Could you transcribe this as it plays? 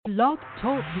Blog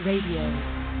Talk Radio.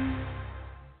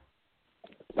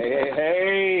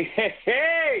 Hey,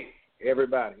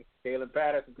 everybody. Kaylin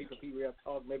Patterson, P4P Real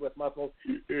Talk, Midwest Muscle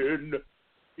in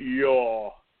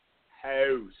your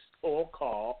house or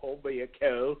car or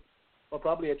vehicle or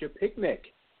probably at your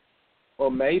picnic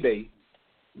or maybe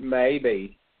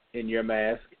in your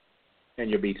mask and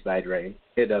your Beats by Dre.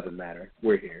 It doesn't matter.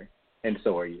 We're here, and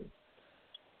so are you.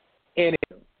 Anyway,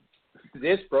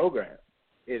 this program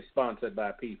is sponsored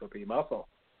by P4P Muscle,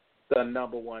 the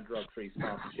 #1 drug-free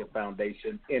sponsorship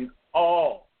foundation in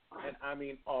all, and I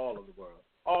mean all of the world.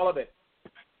 All of it.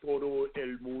 Todo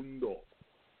el mundo.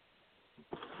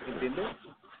 ¿Entiendes?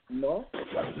 No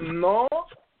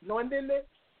entiende?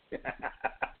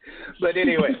 But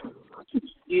anyway,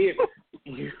 if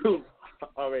you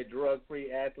are a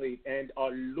drug-free athlete and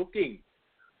are looking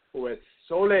for a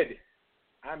solid,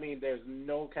 I mean, there's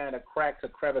no kind of cracks or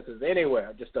crevices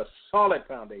anywhere, just a solid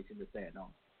foundation to stand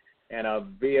on, and a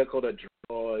vehicle to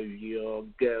drive your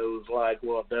goes like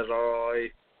what,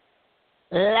 Desiree?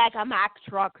 Like a Mack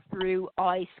truck through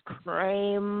ice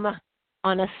cream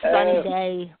on a sunny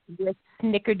day with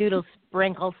snickerdoodle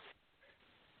sprinkles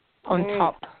on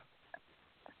top.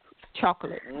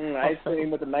 Chocolate. Ice cream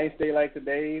with a nice day like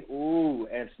today. Ooh,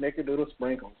 and snickerdoodle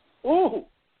sprinkles. Ooh,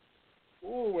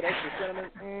 with extra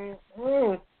cinnamon.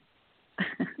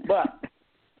 But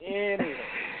anyway,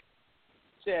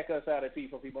 check us out at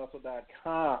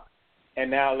p4pmuscle.com.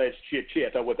 And now let's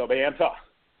chit-chat with the banter.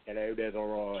 Hello,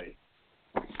 Desiree.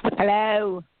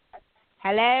 Hello.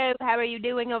 How are you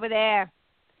doing over there?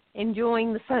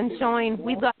 Enjoying the sunshine?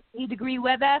 We've got 80-degree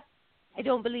weather. I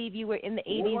don't believe you were in the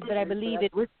 80s, but I believe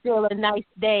it was still a nice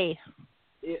day.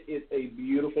 It is a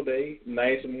beautiful day,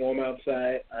 nice and warm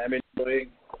outside. I'm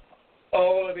enjoying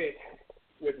all of it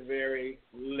with very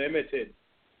limited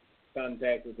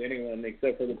contact with anyone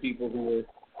except for the people who were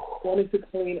wanting to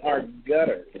clean our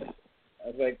gutters. I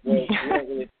was like, well, we don't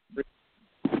really,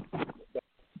 but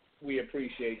we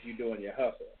appreciate you doing your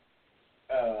hustle.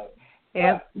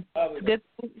 Yeah,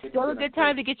 still a good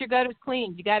time to get your gutters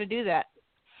cleaned. You got to do that.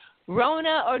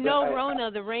 Rona or no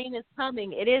Rona, the rain is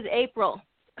coming. It is April.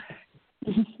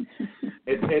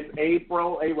 It's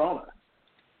April a Rona.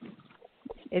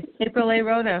 It's April a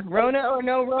Rona. Rona or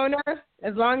no Rona,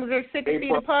 as long as they're 6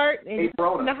 feet apart and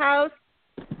you're in the house,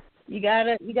 you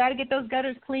gotta get those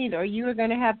gutters cleaned, or you are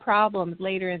gonna have problems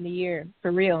later in the year.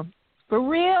 For real.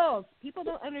 People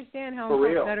don't understand how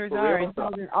important gutters are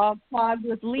until they're all clogged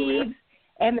with leaves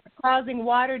and they're causing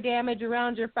water damage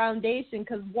around your foundation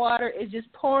because water is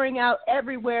just pouring out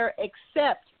everywhere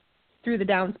except through the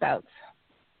downspouts.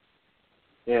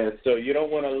 Yeah, so you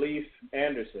don't want to leaf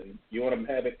Anderson. You want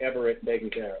to have it Everett taken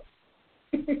care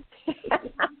of.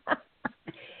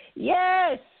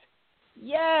 Yes.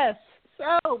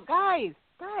 So, guys.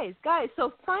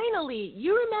 So finally, do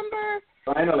you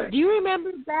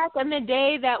remember back on the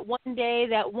day,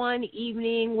 that one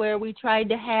evening where we tried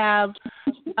to have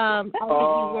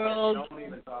World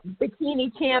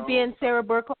Bikini champion Sara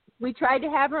Birkholz? We tried to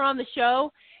have her on the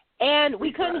show, and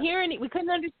we couldn't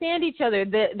understand each other.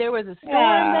 There was a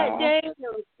storm that day.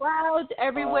 There were clouds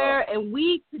everywhere, and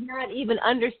we could not even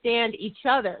understand each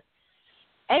other.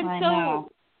 And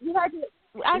we had to.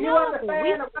 I know.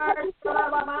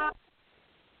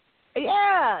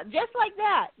 Yeah, just like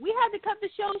that. We had to cut the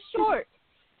show short.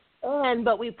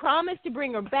 But we promised to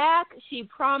bring her back. She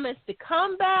promised to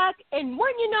come back. And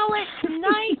when you know it,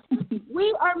 tonight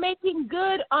we are making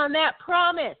good on that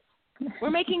promise. We're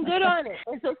making good on it.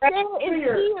 And so Sarah is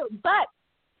here.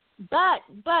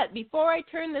 But before I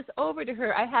turn this over to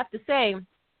her, I have to say,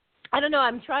 I don't know,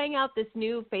 I'm trying out this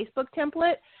new Facebook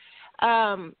template.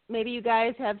 Maybe you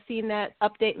guys have seen that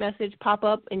update message pop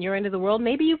up in your end of the world.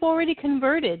 Maybe you've already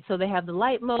converted. So they have the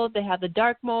light mode, they have the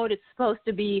dark mode. It's supposed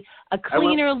to be a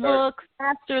cleaner look,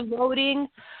 faster loading.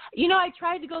 You know, I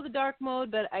tried to go the dark mode,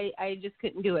 but I just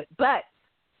couldn't do it. But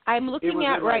I'm looking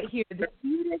at right here the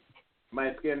cutest.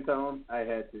 My skin tone, I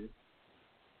had to.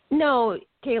 No,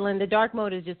 Kaylin, the dark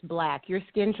mode is just black. Your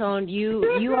skin tone, you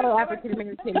are African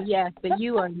American, yes, but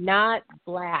you are not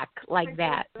black like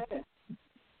that.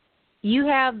 You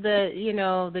have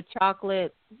the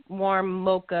chocolate warm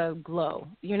mocha glow.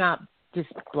 You're not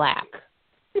just black.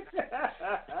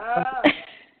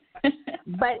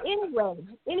 But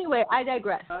anyway, I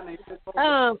digress.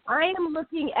 I am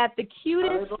looking at the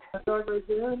cutest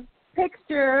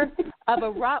picture of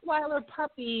a Rottweiler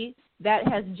puppy that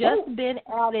has just been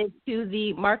added to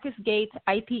the Marcus Gates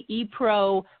IPE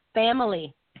Pro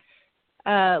family.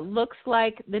 Looks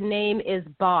like the name is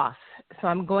Boss, so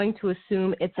I'm going to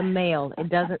assume it's a male. It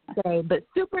doesn't say, but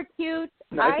super cute.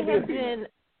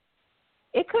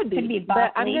 It could be but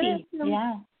Boss I'm Lady. Assume,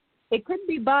 yeah. It could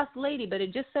be boss lady, but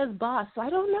it just says boss. So I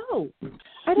don't know.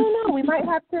 We might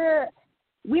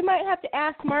have to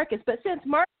ask Marcus. But since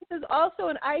Marcus is also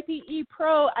an IPE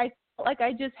pro, I felt like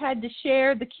I just had to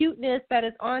share the cuteness that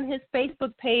is on his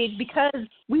Facebook page because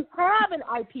we have an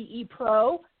IPE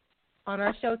pro on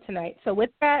our show tonight. So with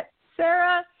that,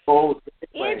 Sarah,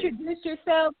 introduce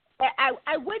yourself.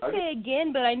 I would say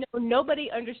again, but I know nobody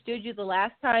understood you the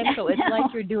last time, so it's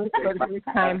like you're doing it for the first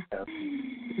time.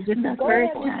 Just the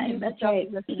first time. That's right.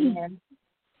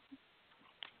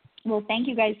 Well, thank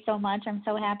you guys so much. I'm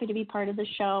so happy to be part of the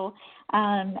show.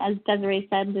 As Desiree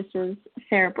said, this is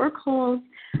Sara Birkholz,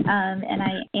 and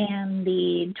I am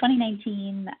the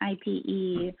 2019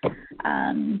 IPE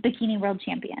Bikini World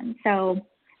Champion. So,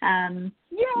 you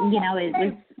know, it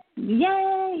was,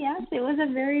 yes, it was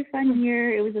a very fun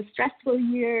year. It was a stressful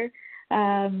year.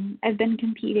 I've been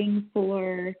competing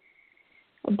for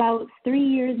about 3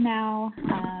 years now,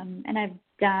 and I've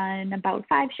done about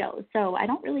 5 shows. So I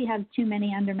don't really have too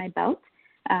many under my belt,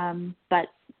 but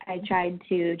I tried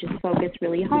to just focus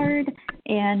really hard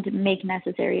and make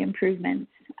necessary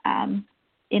improvements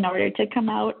in order to come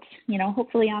out, you know,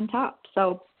 hopefully on top.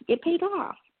 So it paid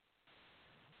off.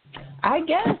 I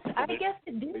guess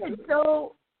it did.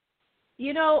 So,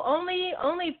 you know,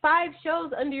 only 5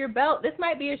 shows under your belt. This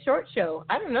might be a short show.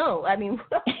 I don't know. I mean,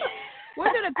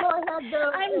 we're gonna go ahead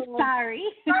though. I'm sorry.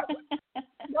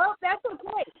 No, that's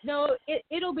okay. No,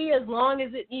 it'll be as long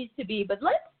as it needs to be. But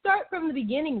let's start from the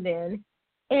beginning then,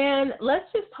 and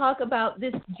let's just talk about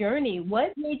this journey.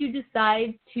 What made you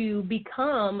decide to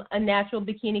become a natural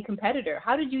bikini competitor?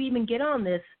 How did you even get on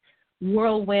this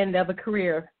whirlwind of a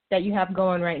career that you have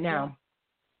going right now?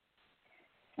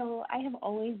 So I have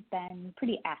always been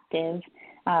pretty active,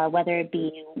 whether it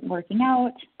be working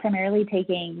out, primarily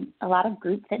taking a lot of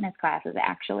group fitness classes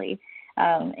actually,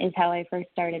 is how I first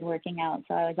started working out.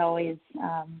 So I was always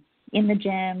in the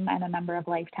gym. I'm a member of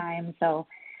Lifetime, so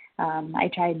I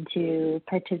tried to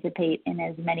participate in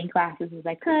as many classes as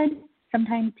I could,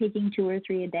 sometimes taking 2 or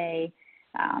 3 a day.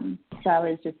 So I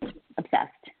was just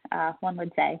obsessed, one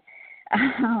would say.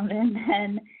 And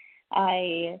then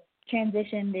I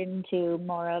transitioned into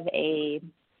more of a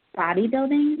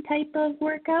bodybuilding type of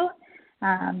workout.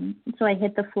 So I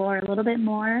hit the floor a little bit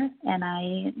more, and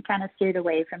I kind of steered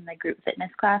away from the group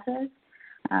fitness classes.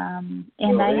 And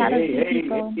I had a few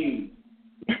people.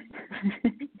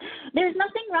 There's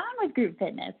nothing wrong with group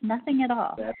fitness, nothing at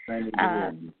all.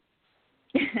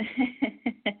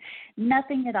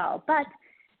 Nothing at all. But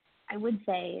I would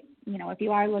say, you know, if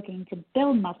you are looking to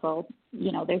build muscle,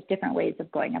 you know, there's different ways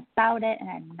of going about it, and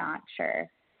I'm not sure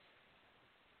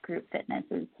group fitness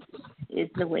is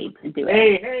the way to do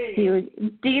it.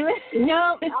 Do you?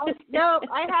 No,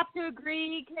 I have to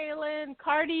agree, Kaylin.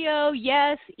 Cardio,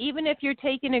 yes. Even if you're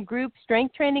taking a group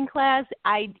strength training class,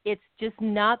 it's just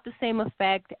not the same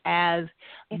effect as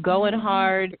going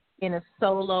hard in a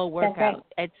solo workout.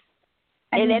 Right.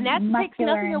 And that takes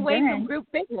nothing away from group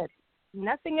fitness.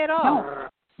 Nothing at all.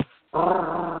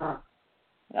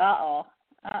 Uh-oh.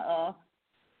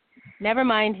 Never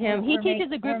mind him. He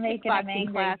teaches a group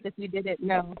kickboxing class if you didn't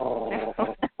know.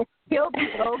 He'll be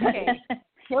okay.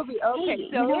 Hey,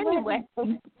 so anyway.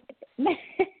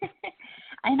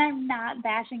 And I'm not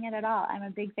bashing it at all. I'm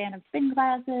a big fan of spin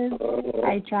classes.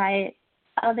 I try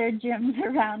other gyms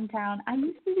around town. I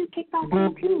used to do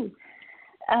kickboxing too.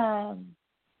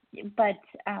 But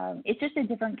it's just a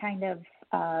different kind of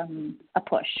a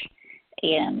push.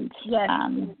 And yes.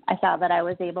 I saw that I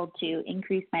was able to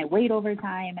increase my weight over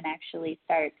time and actually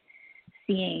start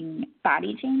seeing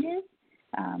body changes.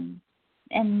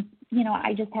 And, you know,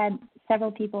 I just had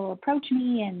several people approach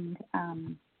me and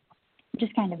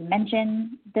just kind of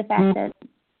mention the fact that,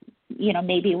 you know,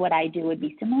 maybe what I do would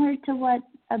be similar to what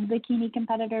a bikini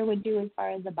competitor would do as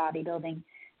far as a bodybuilding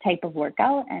type of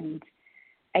workout. And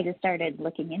I just started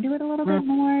looking into it a little bit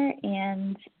more,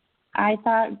 and I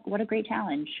thought, what a great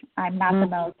challenge. I'm not the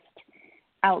most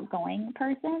outgoing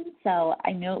person, so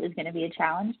I knew it was going to be a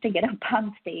challenge to get up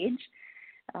on stage,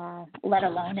 let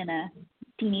alone in a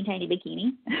teeny tiny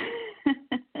bikini.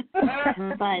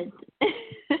 But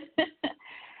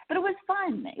it was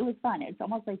fun. It's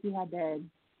almost like you had to,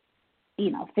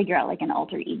 you know, figure out like an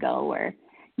alter ego or,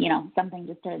 you know, something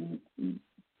just to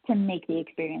make the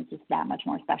experience just that much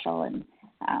more special and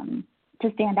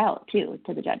to stand out too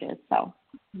to the judges. So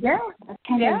yeah, that's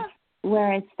kind of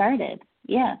where it started.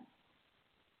 Yeah.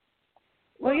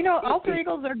 Well, you know, alter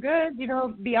egos are good. You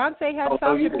know, Beyonce had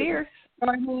Sasha Fierce. So,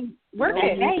 I mean, work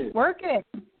it.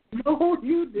 No,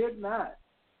 you did not.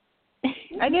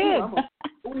 I did.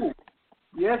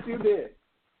 Yes, you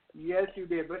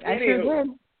did. But I sure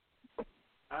did.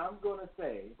 I'm going to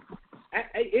say,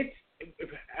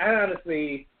 I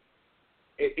honestly,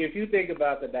 if you think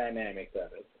about the dynamics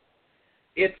of it,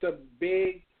 it's a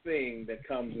big thing that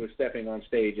comes with stepping on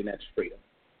stage, and that's freedom.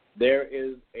 There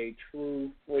is a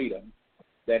true freedom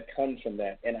that comes from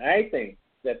that. And I think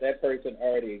that person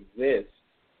already exists.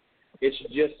 It's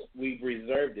just we've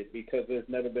reserved it because there's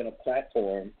never been a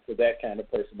platform for that kind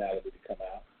of personality to come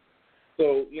out.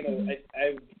 So, you know,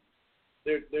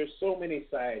 there's so many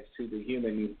sides to the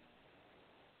human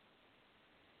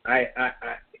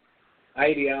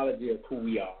ideology of who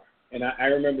we are. And I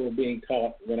remember being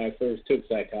taught when I first took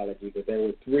psychology that there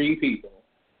were three people,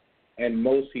 and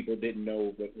most people didn't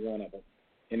know but one of them,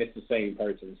 and it's the same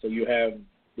person. So you have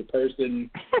the person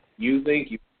you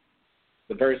think you are,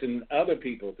 the person other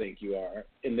people think you are,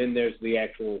 and then there's the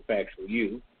actual factual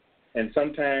you. And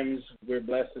sometimes we're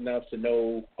blessed enough to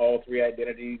know all three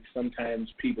identities. Sometimes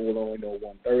people will only know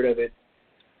 1/3 of it.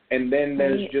 And then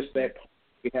there's just that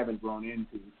we haven't grown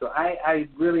into. So I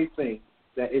really think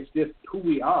that it's just who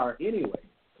we are anyway.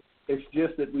 It's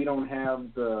just that we don't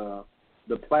have the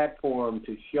platform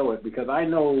to show it, because I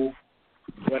know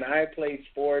when I played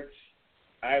sports,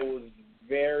 I was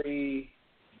very,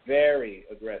 very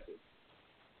aggressive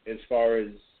as far as,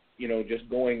 you know, just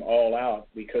going all out,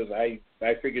 because I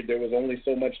figured there was only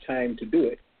so much time to do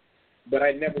it. But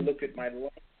I never looked at my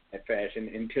life in that fashion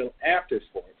until after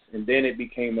sports, and then it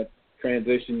became a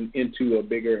transition into a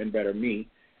bigger and better me.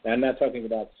 And I'm not talking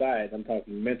about size. I'm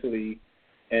talking mentally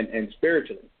and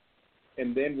spiritually.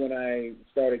 And then when I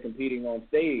started competing on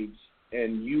stage,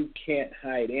 and you can't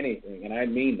hide anything, and I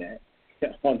mean that,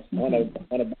 on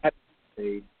a body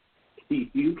stage,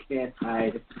 you can't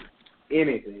hide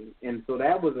anything. And so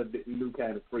that was a new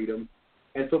kind of freedom.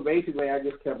 And so basically I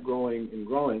just kept growing and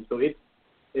growing. So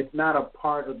it's not a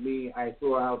part of me I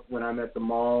throw out when I'm at the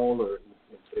mall, or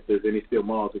if there's any still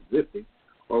malls existing,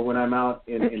 or when I'm out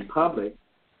in public.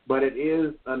 But it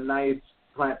is a nice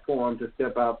platform to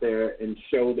step out there and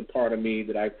show the part of me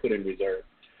that I put in reserve.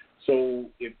 So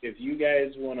if you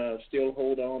guys want to still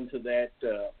hold on to that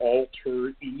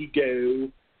alter ego,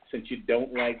 since you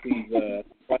don't like these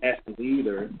classes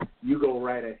either, you go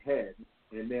right ahead.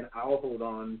 And then I'll hold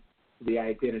on to the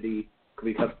identity,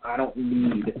 because I don't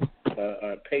need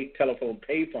a telephone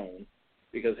payphone,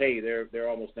 because, hey, they're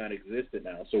almost non-existent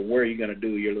now. So where are you going to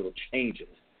do your little changes?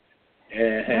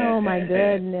 Oh my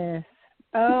goodness!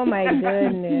 Oh my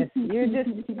goodness! You're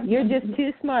just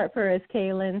too smart for us,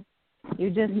 Kaylin. You're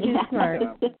just too smart.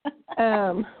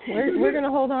 We're gonna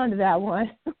hold on to that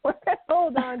one. We're gonna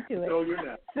hold on to it. No, you're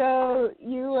not. So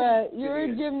you're a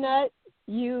gym nut.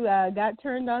 You got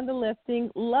turned on to lifting,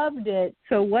 loved it.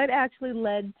 So what actually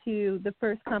led to the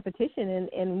first competition,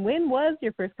 and when was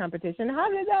your first competition? How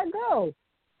did that go?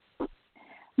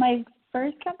 My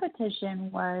first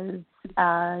competition was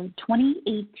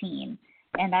 2018,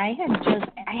 and I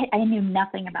knew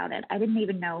nothing about it. I didn't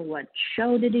even know what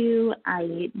show to do.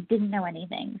 I didn't know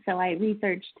anything. So I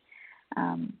researched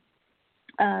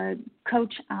a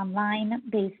coach online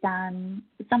based on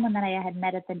someone that I had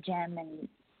met at the gym, and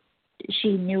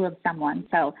she knew of someone.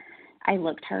 So I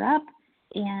looked her up,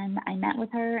 and I met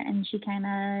with her, and she kind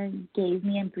of gave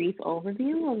me a brief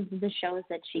overview of the shows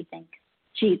that she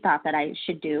thought that I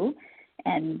should do.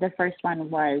 And the first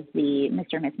one was the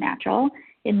Mr. and Miss Natural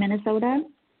in Minnesota.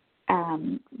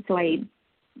 So I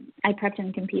prepped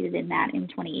and competed in that in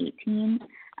 2018.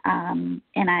 And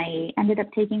I ended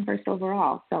up taking first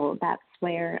overall. So that's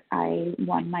where I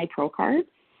won my pro card.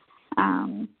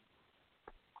 And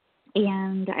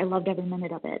I loved every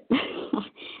minute of it.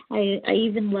 I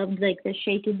even loved, like, the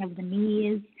shaking of the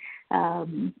knees,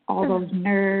 all those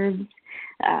nerves.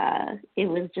 It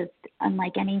was just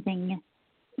unlike anything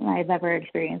I've ever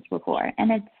experienced before.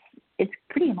 And it's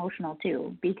pretty emotional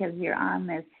too, because you're on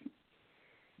this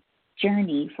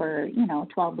journey for,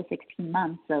 12 to 16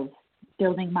 months of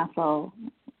building muscle,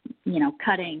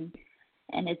 cutting,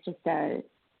 and it's just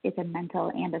it's a mental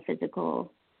and a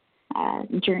physical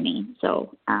journey.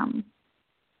 So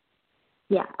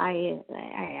yeah, I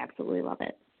absolutely love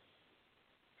it.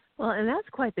 Well, and that's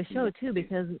quite the show too,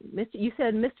 because you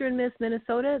said Mr. and Miss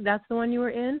Minnesota, that's the one you were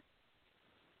in?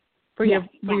 For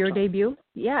your debut?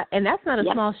 Yeah, and that's not a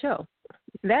small show.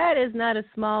 That is not a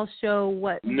small show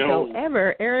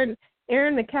whatsoever. No.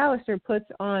 Aaron McAllister puts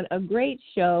on a great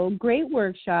show, great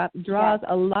workshop, draws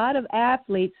a lot of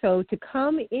athletes. So to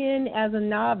come in as a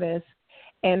novice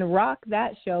and rock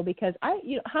that show, because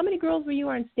how many girls were you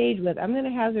on stage with? I'm going to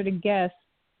hazard a guess.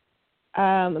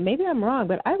 Maybe I'm wrong,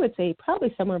 but I would say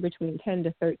probably somewhere between 10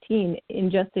 to 13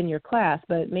 in your class.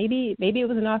 But maybe it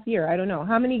was an off year. I don't know.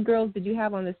 How many girls did you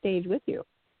have on the stage with you?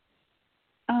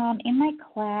 In my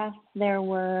class,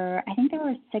 I think there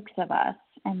were 6 of us.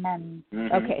 and then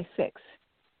Okay, 6.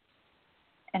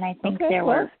 And I think there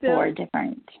were 4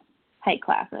 different height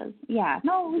classes. Yeah.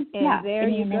 No, there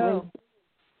you go.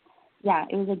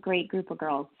 It was a great group of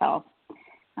girls. So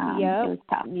it was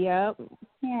tough. Yep.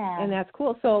 Yeah. And that's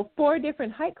cool. So 4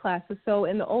 different height classes. So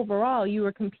in the overall, you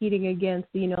were competing against,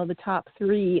 the top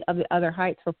 3 of the other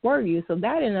heights for 4 of you. So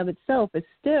that in of itself is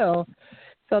still,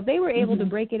 so if they were able to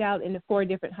break it out into 4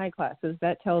 different height classes,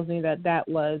 that tells me that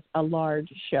was a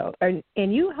large show. And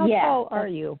you, how tall are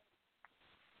you?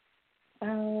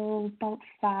 Oh, about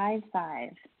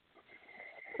 5'5".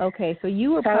 Okay, so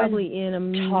you were probably in a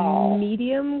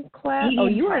medium class.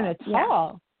 You were in a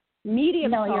tall. Yeah.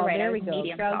 Medium tall. You're right. There we go.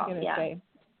 Medium I was going to say.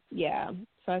 Yeah.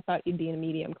 So I thought you'd be in a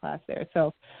medium class there.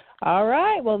 So, all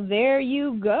right. Well, there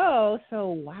you go. So,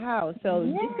 wow. So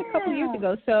just a couple years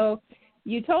ago. So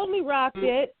you totally rocked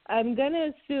it. I'm going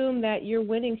to assume that your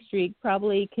winning streak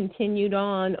probably continued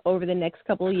on over the next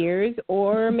couple of years,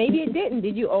 or maybe it didn't.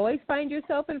 Did you always find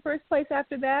yourself in first place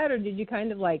after that, or did you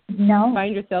kind of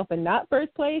find yourself in not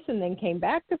first place and then came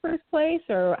back to first place,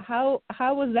 or how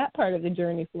was that part of the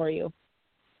journey for you?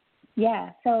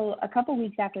 Yeah, so a couple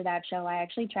weeks after that show, I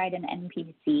actually tried an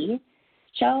NPC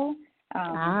show.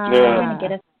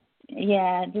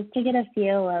 Just to get a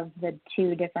feel of the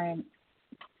 2 different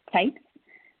types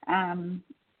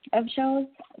of shows.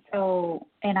 So,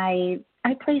 and I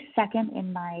placed second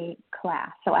in my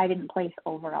class, so I didn't place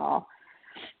overall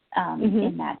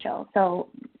in that show. So,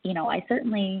 I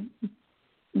certainly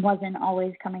wasn't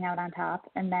always coming out on top.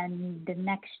 And then the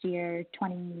next year,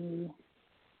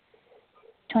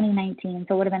 2019,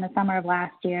 so it would have been the summer of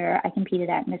last year, I competed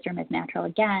at Mr. and Miss Natural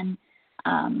again.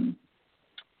 And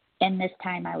this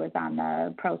time I was on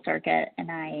the pro circuit,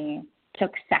 and I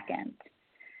took second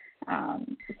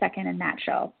in that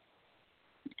show.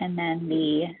 And then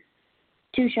the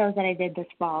 2 shows that I did this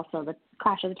fall, so the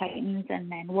Clash of the Titans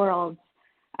and then Worlds,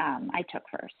 I took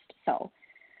first. So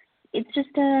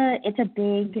it's a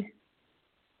big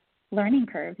learning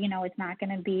curve. It's not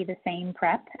going to be the same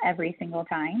prep every single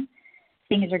time.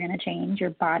 Things are going to change.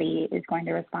 Your body is going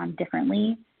to respond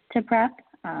differently to prep,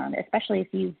 especially if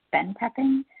you've been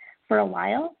prepping for a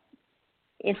while.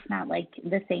 It's not like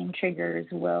the same triggers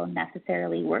will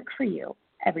necessarily work for you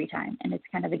every time, and it's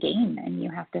kind of a game, and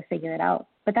you have to figure it out.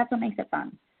 But that's what makes it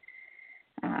fun.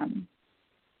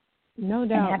 No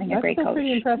doubt. And having that's a great coach.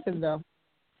 Pretty impressive, though.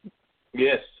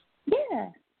 Yes.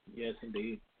 Yeah. Yes,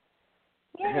 indeed.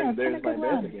 Yeah, and there's my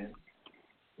best again.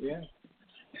 Yeah.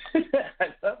 I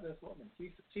love this woman.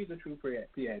 She's a true PIT,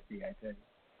 I tell you.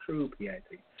 True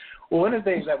PIT. Well, one of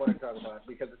the things I want to talk about,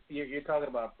 because you're talking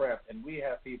about prep, and we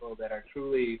have people that are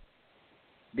truly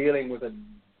dealing with a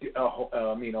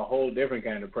whole different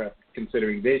kind of prep,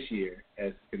 considering this year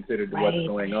as considered to what's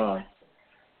going on.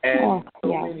 And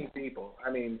many people,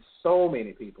 so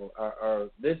many people are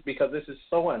this, because this is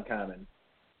so uncommon.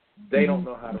 They don't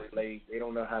know how to relate. They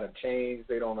don't know how to change.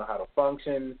 They don't know how to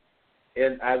function.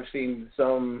 And I've seen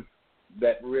some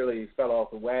that really fell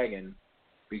off the wagon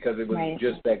because it was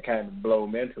just that kind of blow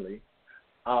mentally.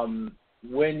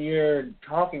 When you're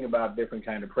talking about different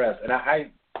kind of prep, and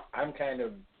I'm kind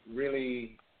of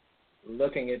really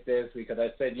looking at this because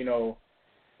I said,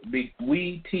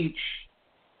 we teach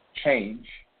change.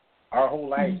 Our whole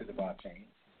life is about change.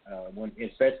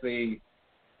 Especially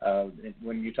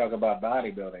when you talk about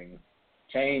bodybuilding,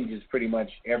 change is pretty much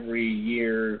every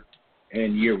year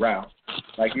and year round.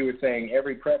 Like you were saying,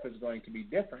 every prep is going to be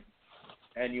different,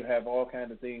 and you have all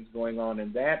kinds of things going on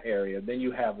in that area. Then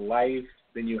you have life,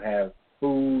 then you have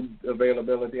food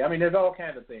availability. There's all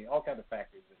kinds of things, all kinds of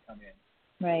factors that come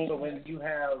in. Right. So when you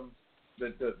have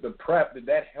the prep, did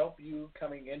that help you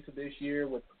coming into this year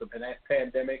with the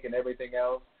pandemic and everything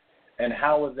else? And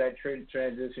how was that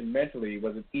transition mentally?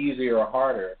 Was it easier or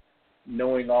harder,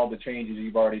 knowing all the changes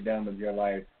you've already done with your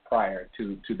life prior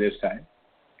to this time?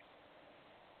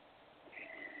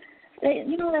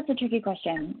 That's a tricky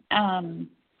question.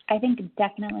 I think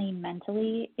definitely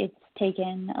mentally it's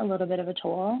taken a little bit of a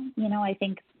toll. I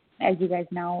think, as you guys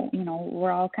know,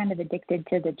 we're all kind of addicted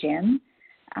to the gym.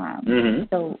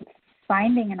 So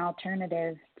finding an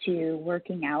alternative to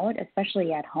working out,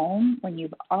 especially at home when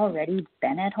you've already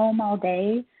been at home all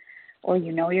day, or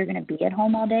you're going to be at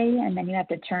home all day, and then you have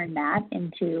to turn that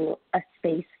into a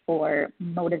space for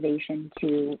motivation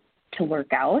to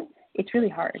work out, it's really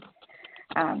hard.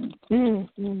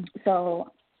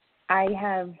 So I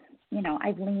have,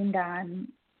 I've leaned on,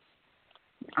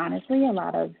 honestly, a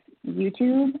lot of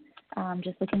YouTube,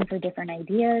 just looking for different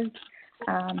ideas.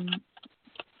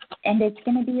 And it's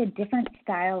going to be a different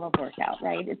style of workout,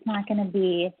 right? It's not going to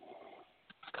be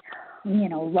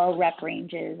low rep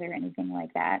ranges or anything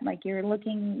like that. Like you're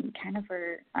looking kind of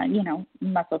for,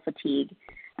 muscle fatigue.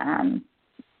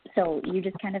 So you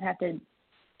just kind of have to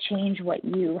change what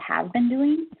you have been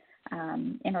doing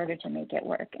in order to make it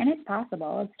work. And it's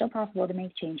possible. It's still possible to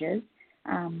make changes.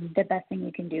 The best thing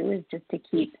you can do is just to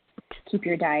keep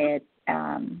your diet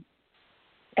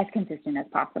as consistent as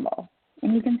possible.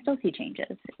 And you can still see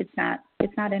changes. It's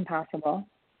not impossible.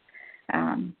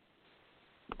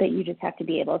 But you just have to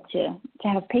be able to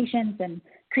have patience and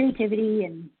creativity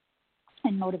and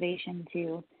motivation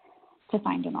to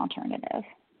find an alternative.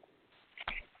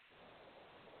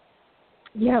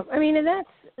 Yeah, I mean, and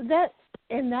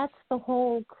that's the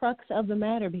whole crux of the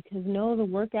matter, because no, the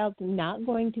workout's not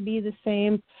going to be the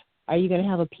same. Are you going to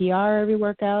have a PR every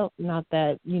workout? Not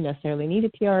that you necessarily need a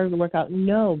PR every workout.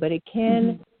 No, but it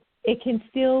can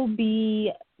still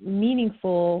be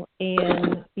meaningful,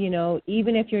 and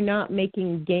even if you're not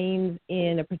making gains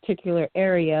in a particular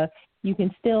area, you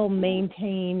can still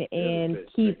maintain and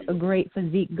keep a great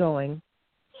physique going.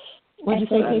 What did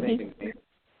you say, Casey?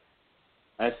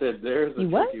 I said there's a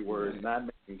tricky word, not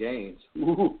making gains.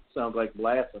 Ooh, sounds like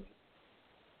blasphemy.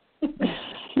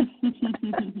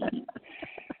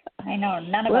 I know,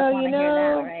 none of us want to hear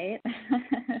that, right?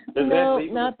 No,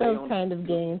 not those kind of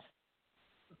gains.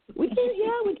 We can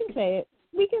say it.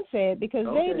 We can say it because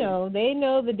they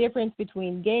know the difference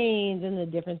between gains and the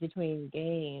difference between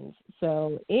gains.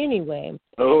 So anyway,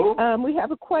 we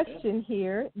have a question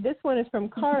here. This one is from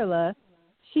Carla.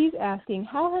 She's asking,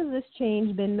 how has this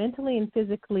change been mentally and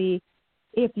physically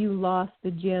if you lost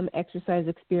the gym exercise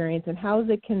experience, and how is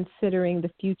it considering the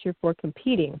future for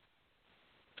competing?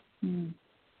 And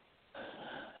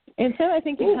so I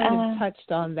think you kind of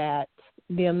touched on that,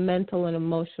 the mental and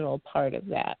emotional part of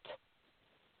that.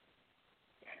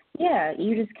 Yeah,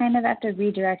 you just kind of have to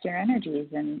redirect your energies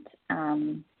and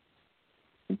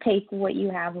take what you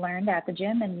have learned at the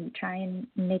gym and try and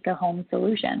make a home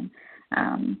solution.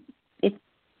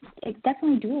 It's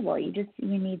definitely doable.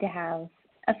 You need to have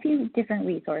a few different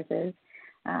resources,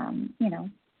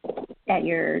 at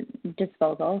your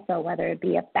disposal. So whether it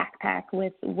be a backpack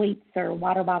with weights or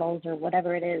water bottles or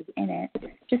whatever it is in it,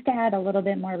 just to add a little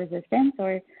bit more resistance,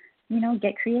 or,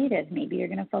 get creative. Maybe you're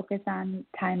going to focus on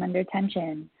time under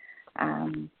tension.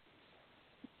 And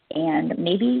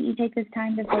maybe you take this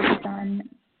time to focus on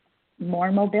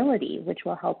more mobility, which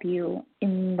will help you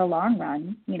in the long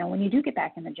run, when you do get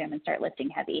back in the gym and start lifting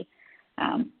heavy.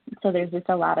 So there's just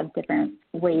a lot of different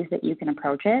ways that you can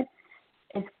approach it.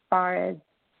 As far as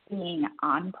being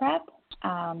on prep,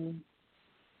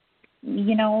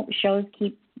 shows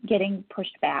keep getting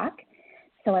pushed back.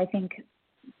 So I think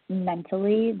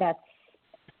mentally that's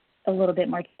a little bit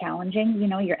more challenging.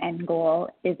 Your end goal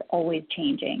is always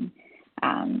changing.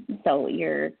 So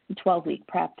your 12-week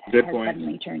prep has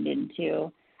suddenly turned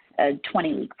into a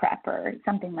 20-week prep or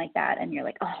something like that, and you're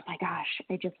like, oh my gosh,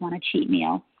 I just want a cheat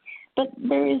meal. But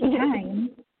there is time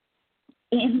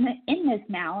in this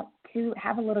now to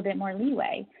have a little bit more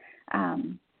leeway.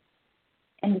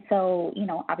 And so,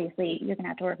 obviously you're going to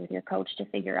have to work with your coach to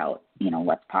figure out,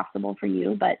 what's possible for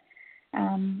you. But,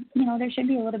 there should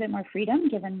be a little bit more freedom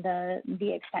given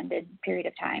the extended period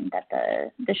of time that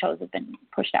the shows have been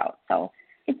pushed out. So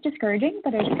it's discouraging,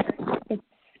 but it's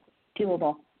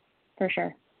doable for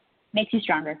sure. Makes you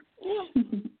stronger. Yeah.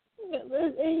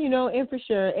 And for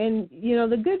sure. And,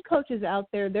 the good coaches out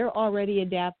there, they're already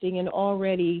adapting and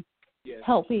already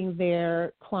helping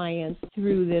their clients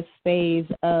through this phase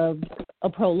of a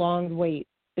prolonged wait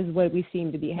is what we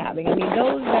seem to be having. I mean,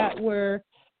 those that were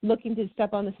looking to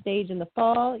step on the stage in the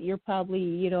fall, you're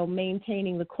probably,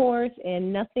 maintaining the course,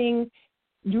 and nothing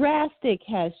drastic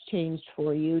has changed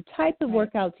for you. Type of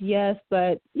workouts, yes,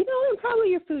 but, and probably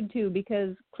your food too,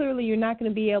 because clearly you're not going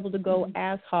to be able to go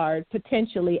as hard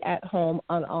potentially at home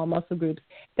on all muscle groups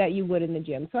that you would in the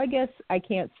gym. So I guess I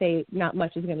can't say not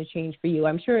much is going to change for you.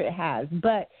 I'm sure it has,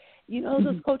 but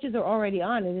those coaches are already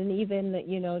on it. And even,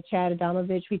 Chad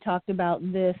Adamovich, we talked about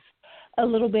this a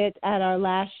little bit at our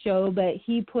last show, but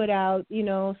he put out,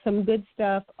 some good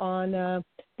stuff on the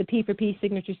P4P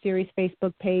Signature Series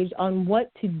Facebook page on what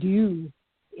to do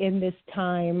in this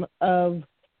time of,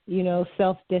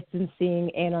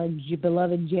 self-distancing and our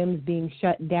beloved gyms being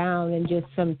shut down, and just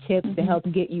some tips to help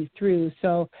get you through.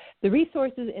 So the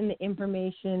resources and the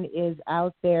information is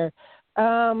out there.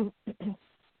 And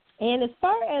as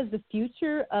far as the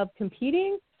future of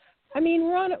competing, I mean,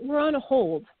 we're on a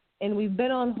hold, and we've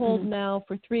been on hold now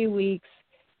for 3 weeks.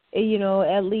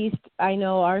 At least I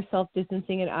know our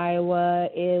self-distancing in Iowa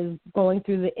is going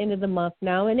through the end of the month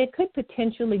now, and it could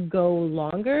potentially go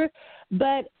longer.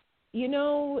 But,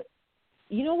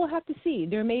 we'll have to see.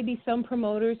 There may be some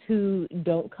promoters who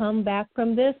don't come back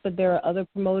from this, but there are other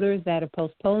promoters that have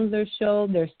postponed their show.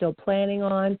 They're still planning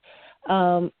on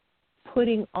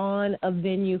putting on a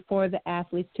venue for the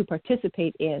athletes to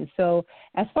participate in. So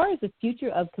as far as the future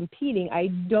of competing, I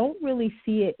don't really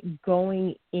see it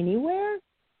going anywhere.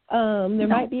 There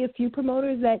might be a few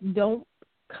promoters that don't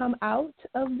come out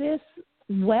of this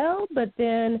well, but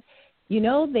then,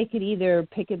 they could either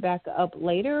pick it back up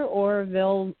later, or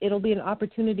it'll be an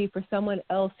opportunity for someone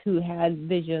else who has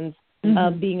visions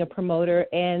of being a promoter,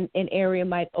 and an area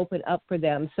might open up for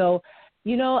them. So,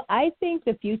 I think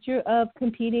the future of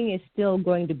competing is still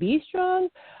going to be strong.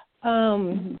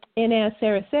 And as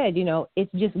Sarah said,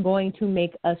 it's just going to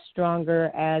make us stronger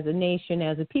as a nation,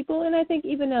 as a people, and I think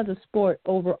even as a sport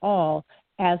overall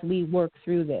as we work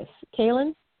through this.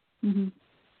 Kaylin? Mm-hmm.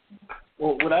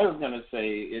 Well, what I was going to say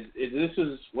is this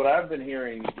is what I've been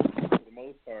hearing for the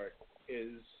most part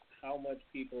is how much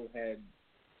people had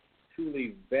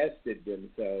truly vested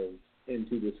themselves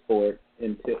into the sport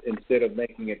instead of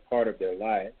making it part of their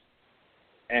lives.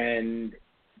 And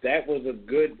that was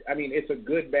it's a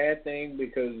good, bad thing,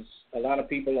 because a lot of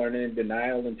people are in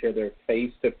denial until they're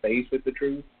face to face with the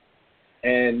truth.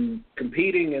 And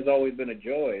competing has always been a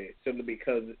joy simply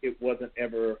because it wasn't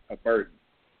ever a burden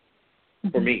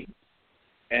for me.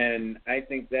 And I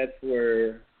think that's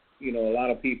where, a lot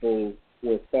of people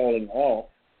were falling off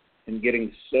and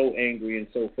getting so angry and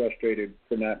so frustrated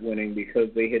for not winning, because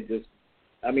they had just,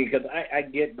 because I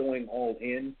get going all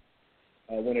in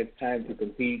when it's time to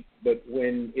compete, but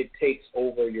when it takes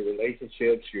over your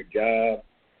relationships, your job,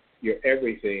 your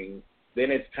everything,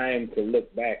 then it's time to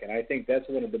look back. And I think that's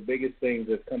one of the biggest things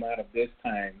that's come out of this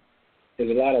time is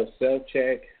a lot of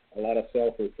self-check, a lot of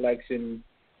self-reflection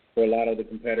for a lot of the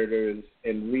competitors,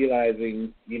 and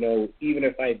realizing, even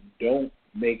if I don't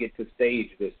make it to stage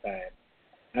this time,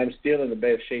 I'm still in the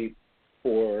best shape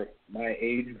for my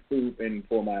age group and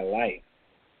for my life.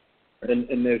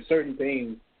 And there's certain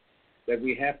things that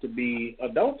we have to be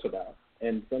adults about.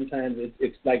 And sometimes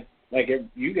it's like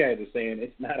you guys are saying,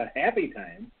 it's not a happy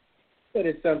time, but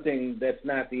it's something that's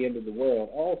not the end of the world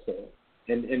also.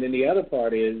 And then the other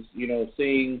part is,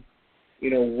 seeing,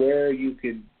 where you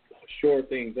could shore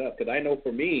things up. Because I know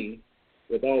for me,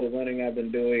 with all the running I've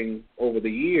been doing over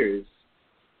the years,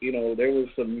 there was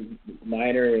some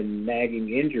minor and nagging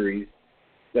injuries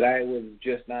that I was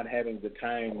just not having the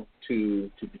time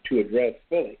to address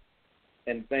fully.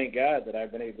 And thank God that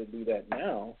I've been able to do that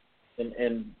now,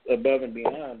 and above and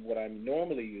beyond what I'm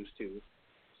normally used to.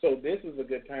 So this is a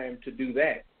good time to do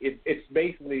that. It's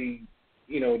basically,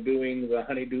 doing the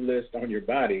honey-do list on your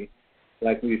body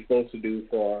like we're supposed to do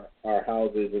for our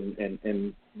houses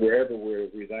and wherever we're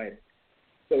residing.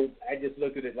 So I just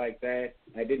looked at it like that.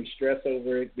 I didn't stress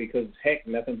over it because, heck,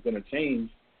 nothing's going to change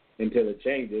until it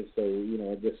changes. So,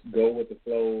 just go with the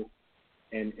flow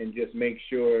and just make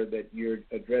sure that you're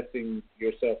addressing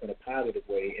yourself in a positive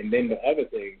way. And then the other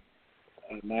thing,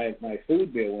 my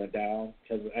food bill went down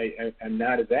because I'm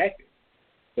not as active.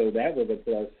 So that was a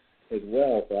plus as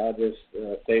well. So I'll just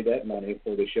save that money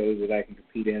for the shows that I can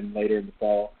compete in later in the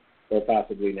fall or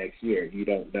possibly next year. You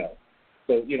don't know.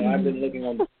 So, I've been looking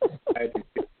on the side,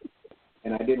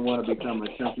 and I didn't want to become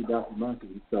a chunky Dr.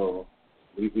 Monkey, so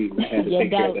we had to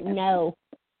take care of that. You don't know.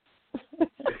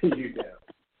 You don't.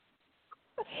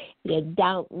 You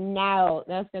don't know.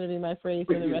 That's going to be my phrase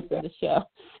for the rest of the show.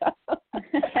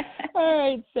 All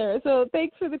right, Sarah. So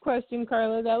thanks for the question,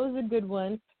 Carla. That was a good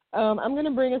one. I'm going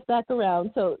to bring us back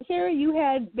around. So, Sarah, you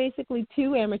had basically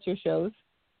two amateur shows.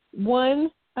 One,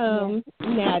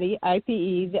 Natty,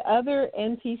 IPE, the other,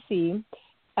 NPC,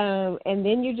 and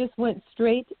then you just went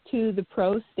straight to the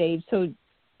pro stage. So,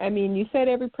 you said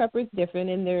every prepper is different,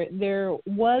 and there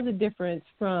was a difference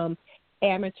from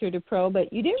amateur to pro,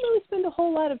 but you didn't really spend a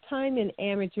whole lot of time in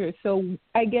amateur. So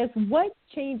I guess what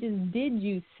changes did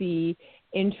you see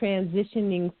in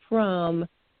transitioning from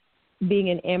being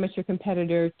an amateur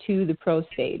competitor to the pro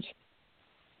stage?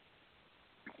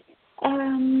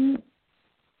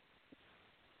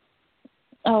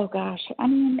 Oh gosh.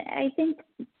 I think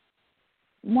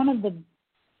one of the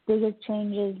biggest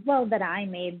changes, that I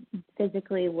made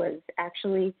physically was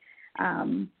actually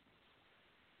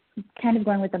kind of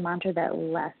going with the mantra that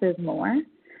less is more.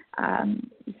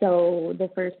 So the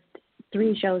first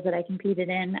three shows that I competed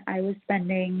in, I was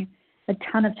spending a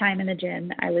ton of time in the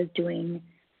gym. I was doing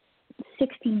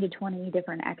 16 to 20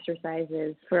 different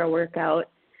exercises for a workout.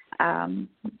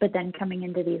 But then coming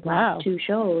into these last two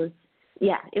shows,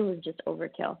 it was just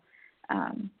overkill.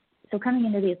 So coming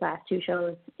into these last two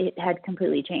shows, it had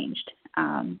completely changed.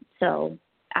 So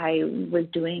I was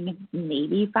doing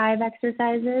maybe 5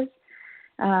 exercises.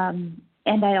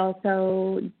 And I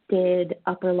also did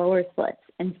upper-lower splits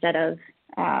instead of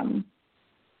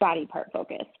body part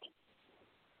focused.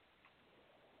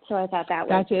 So I thought that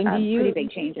was a pretty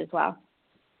big change as well.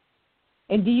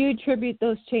 And do you attribute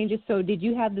those changes? So did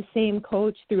you have the same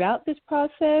coach throughout this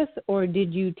process, or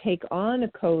did you take on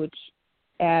a coach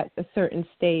at a certain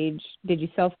stage? Did you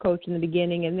self-coach in the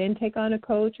beginning and then take on a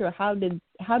coach, or how did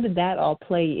that all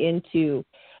play into,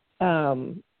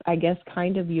 I guess,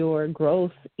 kind of your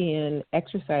growth in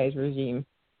exercise regime?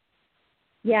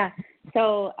 Yeah.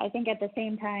 So I think at the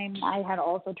same time, I had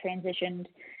also transitioned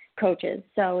coaches.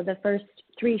 So the first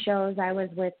 3 shows I was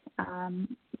with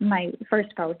my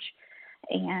first coach,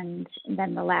 and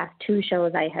then the last 2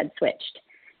 shows I had switched,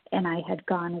 and I had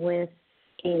gone with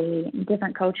a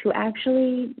different coach who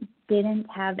actually didn't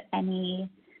have any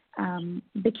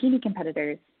bikini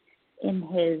competitors in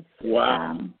his.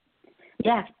 Wow.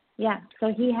 Yeah.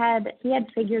 So he had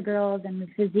figure girls and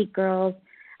physique girls,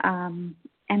 and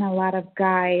a lot of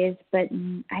guys, but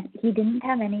he didn't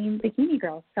have any bikini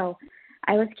girls. So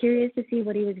I was curious to see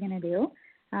what he was going to do,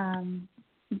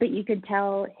 but you could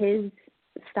tell his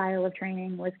style of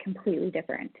training was completely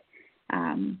different.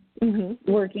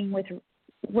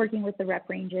 Working with the rep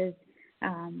ranges,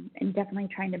 and definitely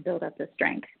trying to build up the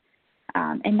strength,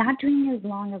 and not doing as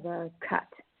long of a cut.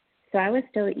 So I was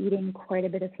still eating quite a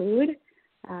bit of food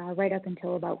right up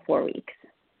until about 4 weeks.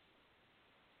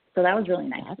 So that was really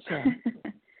nice. Gotcha.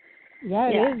 Yeah,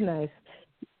 it is nice.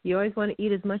 You always want to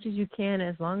eat as much as you can,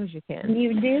 as long as you can.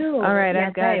 You do. All right,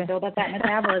 I've got to build up that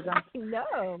metabolism.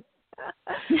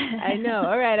 I know.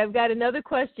 All right, I've got another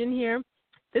question here.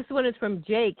 This one is from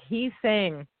Jake. He's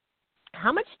saying,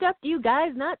 how much stuff do you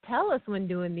guys not tell us when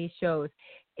doing these shows?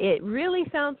 It really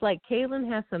sounds like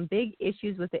Kaylin has some big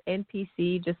issues with the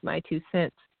NPC, just my 2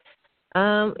 cents.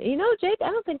 Jake,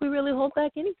 I don't think we really hold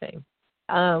back anything.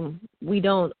 We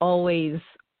don't always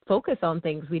focus on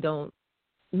things we don't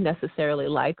necessarily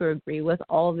like or agree with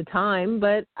all the time,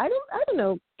 but I don't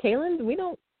know, Kaylin, we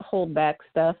don't hold back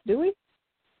stuff, do we?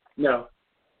 No.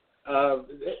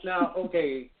 Now,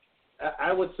 okay,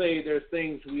 I would say there's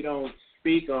things we don't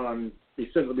speak on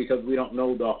simply because we don't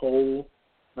know the whole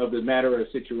of the matter or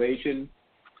situation,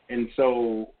 and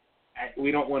so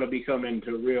we don't want to become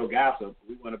into real gossip.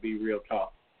 We want to be real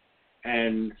talk.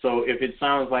 And so if it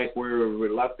sounds like we're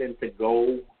reluctant to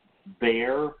go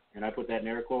there, and I put that in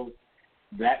air quotes,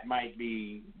 that might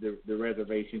be the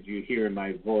reservations you hear in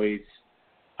my voice.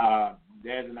 Dad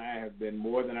and I have been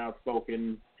more than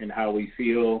outspoken in how we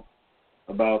feel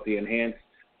about the enhanced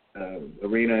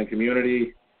arena and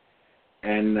community,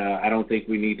 and I don't think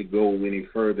we need to go any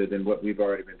further than what we've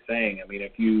already been saying. I mean,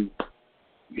 if you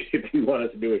want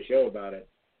us to do a show about it,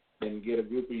 then get a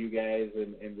group of you guys,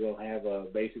 and we'll have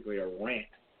basically a rant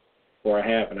for a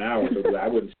half an hour. But I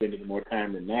wouldn't spend any more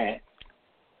time than that.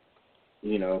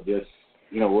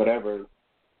 Whatever.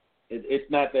 It's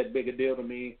not that big a deal to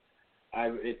me.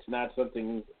 It's not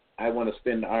something I want to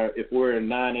spend if we're a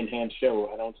non-enhanced show,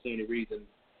 I don't see any reason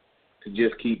to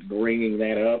just keep bringing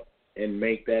that up and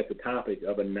make that the topic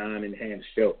of a non-enhanced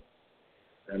show.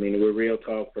 I mean, we're real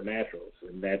talk for naturals,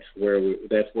 and that's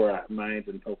where our minds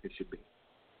and focus should be.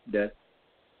 That.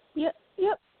 Yep.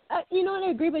 And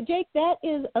I agree, but Jake, that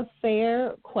is a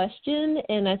fair question,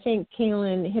 and I think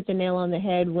Kaylin hit the nail on the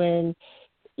head when,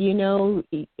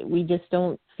 we just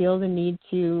don't feel the need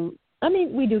to. I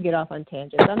mean, we do get off on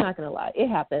tangents. I'm not going to lie. It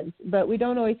happens. But we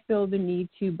don't always feel the need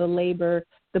to belabor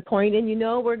the point. And,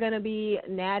 we're going to be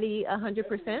natty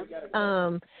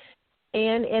 100%.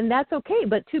 And that's okay.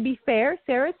 But to be fair,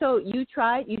 Sarah, so you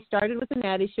started with the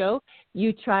natty show.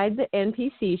 You tried the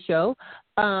NPC show.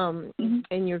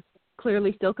 And you're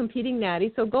clearly still competing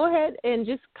natty. So go ahead and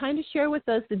just kind of share with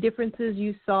us the differences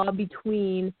you saw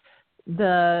between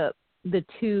the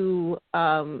 2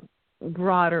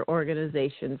 broader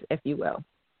organizations, if you will,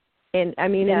 and I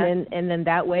mean, yes. and then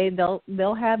that way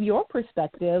they'll have your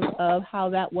perspective of how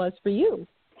that was for you.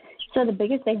 So the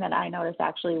biggest thing that I noticed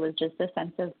actually was just a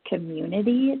sense of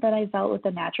community that I felt with the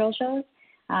natural shows.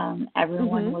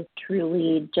 Everyone was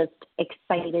truly just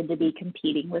excited to be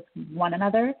competing with one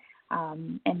another,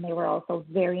 and they were also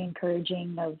very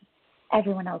encouraging of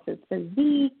everyone else's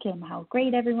physique and how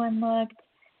great everyone looked.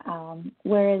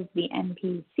 Whereas the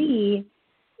NPC,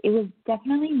 it was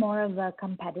definitely more of a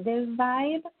competitive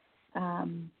vibe.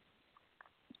 And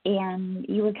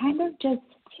you were kind of just,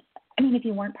 if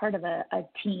you weren't part of a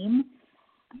team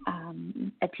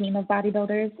of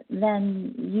bodybuilders,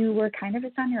 then you were kind of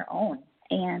just on your own.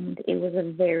 And it was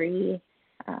a very,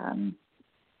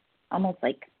 almost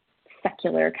like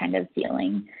secular kind of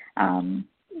feeling.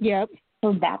 Yep.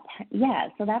 So that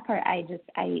part,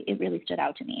 it really stood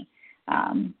out to me.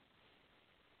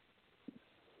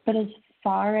 But as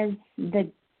far as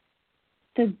the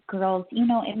girls, you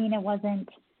know, I mean, it wasn't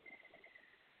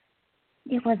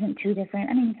too different.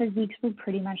 I mean, physiques were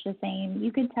pretty much the same.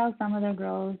 You could tell some of the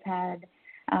girls had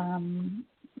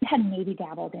maybe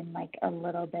dabbled in like a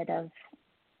little bit of,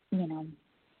 you know,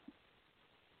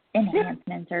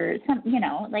 enhancements or some, you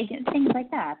know, like things like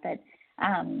that. But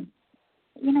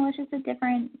you know, it's just a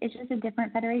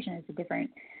different federation. It's a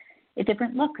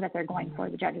different look that they're going for,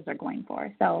 the judges are going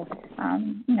for. So,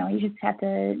 you know, you just have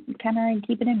to kind of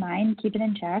keep it in mind, keep it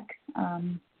in check,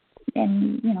 and,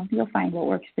 you know, you'll find what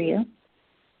works for you.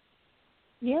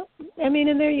 Yep. I mean,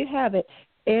 and there you have it.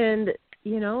 And,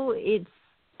 you know, it's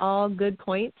all good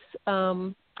points.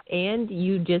 And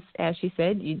you just, as she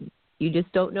said, you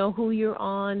just don't know who you're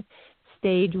on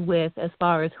stage with as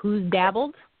far as who's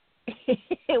dabbled,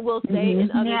 we'll say,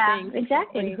 in other things,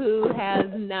 exactly, and who has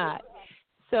not.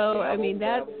 So, I mean,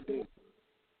 that's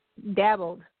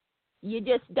dabbled. You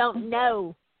just don't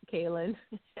know, Kaylin.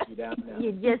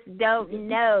 You just don't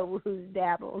know who's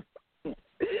dabbled.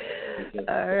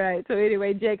 All right. So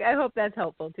anyway, Jake, I hope that's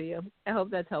helpful to you. I hope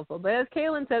that's helpful. But as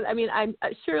Kaylin says, I mean, I'm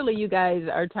surely you guys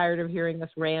are tired of hearing us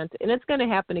rant, and it's going to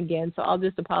happen again. So I'll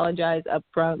just apologize up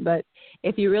front. But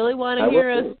if you really want to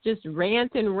hear us just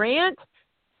rant and rant,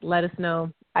 let us know.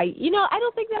 I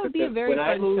don't think that would be a very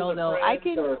fun show, though. I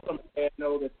can. Or somebody I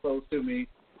know that's close to me,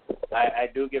 I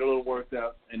do get a little worked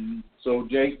up, and so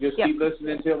Jake, just keep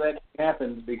listening until that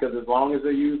happens, because as long as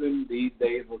they're using, these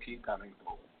days will keep coming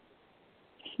forward.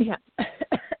 Yeah.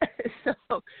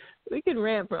 So we can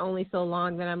rant for only so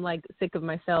long, then I'm like sick of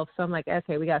myself. So I'm like,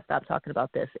 okay, we gotta stop talking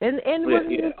about this, and we're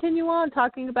gonna continue on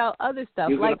talking about other stuff,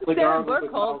 like Sara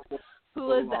Birkholz,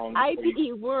 who is the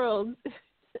IPE World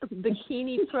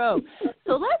Bikini Pro.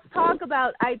 So let's talk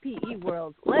about IPE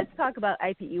Worlds.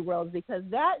 Because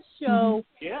that show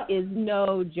is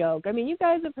no joke. I mean, you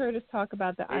guys have heard us talk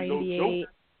about the INDA,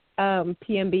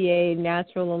 PMBA,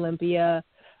 Natural Olympia.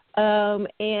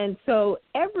 And so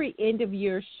every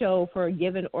end-of-year show for a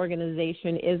given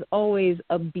organization is always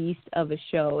a beast of a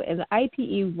show, and the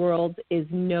IPE World is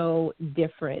no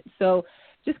different. So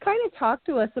just kind of talk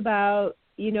to us about,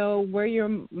 you know, where your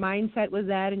mindset was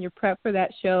at and your prep for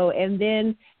that show, and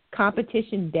then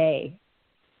competition day.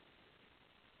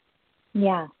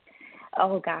 Yeah.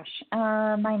 Oh, gosh.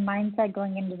 My mindset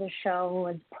going into the show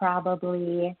was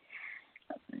probably,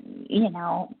 you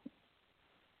know,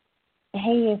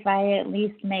 hey, if I at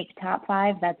least make top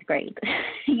 5, that's great.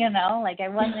 You know, like I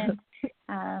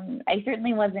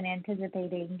certainly wasn't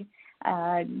anticipating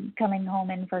coming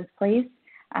home in first place.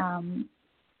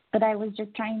 But I was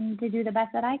just trying to do the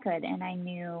best that I could. And I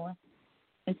knew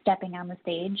stepping on the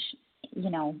stage, you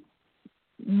know,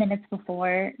 minutes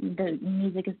before, the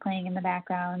music is playing in the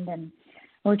background, and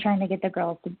we're trying to get the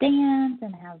girls to dance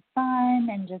and have fun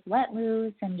and just let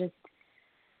loose and just,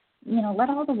 you know, let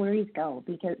all the worries go,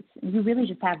 because you really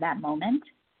just have that moment,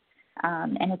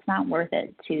 and it's not worth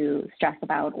it to stress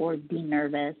about or be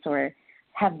nervous or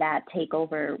have that take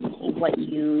over what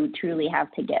you truly have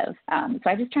to give. So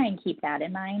I just try and keep that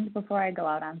in mind before I go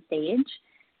out on stage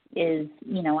is,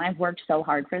 you know, I've worked so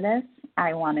hard for this.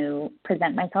 I want to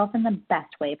present myself in the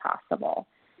best way possible.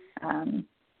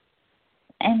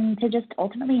 And to just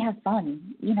ultimately have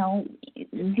fun. You know,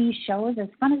 these shows, as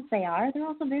fun as they are, they're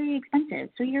also very expensive.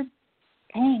 So you're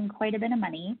paying quite a bit of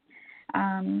money,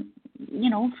 you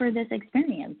know, for this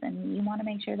experience. And you want to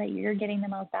make sure that you're getting the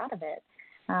most out of it.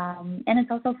 And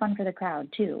it's also fun for the crowd,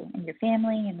 too, and your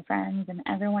family and friends and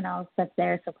everyone else that's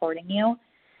there supporting you.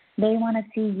 They want to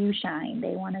see you shine.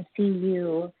 They want to see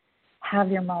you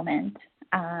have your moment.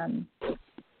 And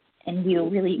you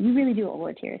really do owe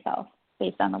it to yourself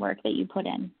based on the work that you put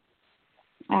in.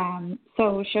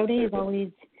 So show day is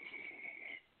always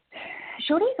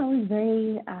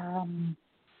very,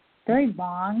 very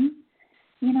long,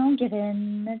 you know,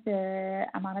 given the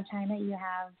amount of time that you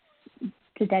have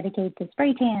to dedicate to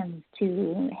spray tans,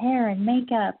 to hair and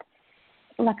makeup.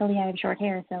 Luckily, I have short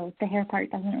hair, so the hair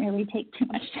part doesn't really take too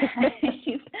much time.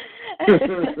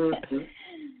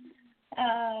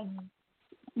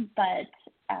 But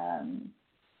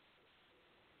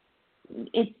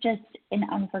it's just an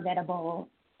unforgettable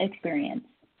experience.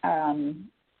 And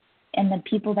the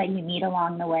people that you meet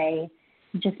along the way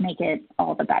just make it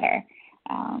all the better.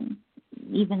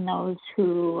 Even those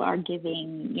who are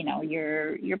giving, you know,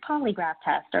 your polygraph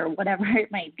test or whatever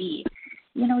it might be,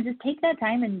 you know, just take that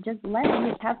time and just let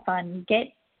us have fun.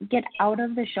 Get out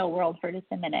of the show world for just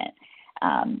a minute,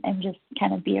 and just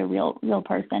kind of be a real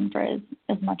person for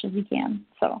as much as you can.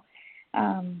 So,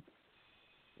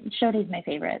 show day is my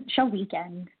favorite. Show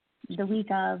weekend, the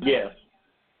week of,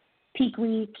 peak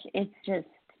week.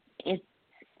 It's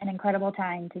an incredible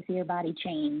time to see your body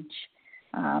change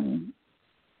and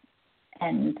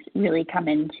really come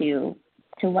into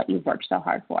what you've worked so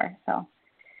hard for. So,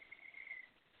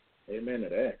 amen to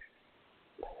that.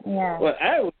 Yeah. Well,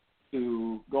 I would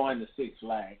to going to Six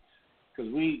Flags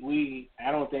because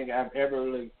I don't think I've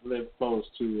ever lived close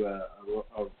to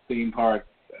a theme park,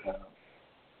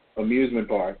 amusement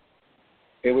park.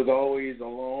 It was always a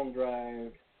long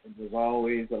drive. It was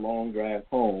always a long drive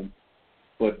home.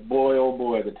 But boy, oh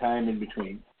boy, the time in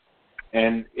between.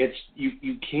 And it's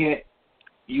you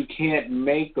can't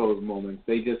make those moments.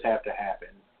 They just have to happen.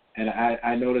 And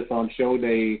I notice on show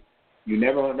day, you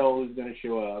never know who's going to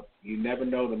show up. You never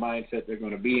know the mindset they're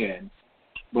going to be in.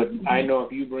 But I know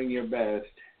if you bring your best,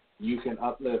 you can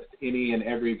uplift any and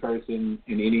every person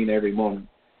in any and every moment.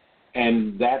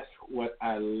 And that's what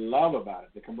I love about it.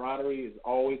 The camaraderie is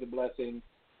always a blessing.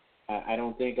 I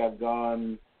don't think I've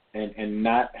gone and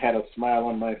not had a smile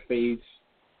on my face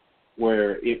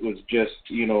where it was just,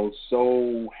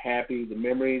 so happy. The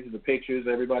memories, the pictures,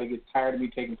 everybody gets tired of me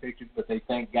taking pictures, but they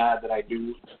thank God that I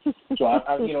do. So,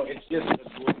 it's just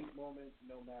a great moment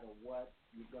no matter what.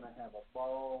 You're going to have a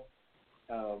ball.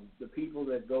 The people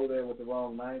that go there with the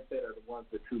wrong mindset are the ones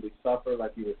that truly suffer,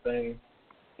 like you were saying.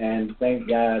 And thank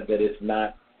God that it's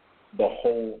not the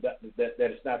whole, that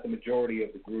it's not the majority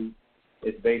of the group.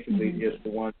 It's basically just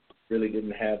the ones who really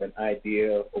didn't have an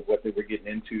idea of what they were getting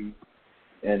into.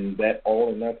 And that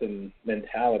all or nothing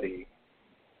mentality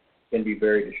can be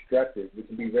very destructive. It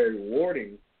can be very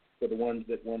rewarding for the ones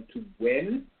that want to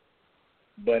win,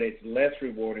 but it's less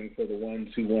rewarding for the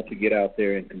ones who want to get out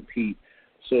there and compete.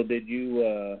 So did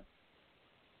you,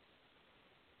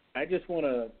 I just want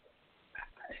to,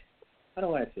 how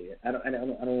do I say it? I don't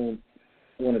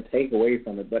want to take away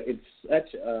from it, but it's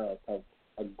such a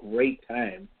great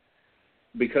time.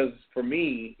 Because for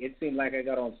me, it seemed like I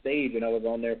got on stage and I was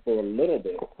on there for a little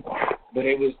bit, but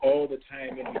it was all the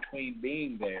time in between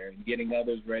being there and getting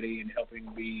others ready and helping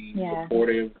be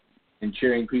supportive and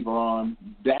cheering people on.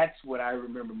 That's what I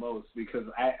remember most because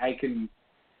I can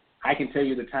tell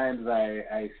you the times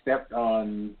I stepped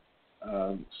on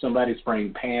somebody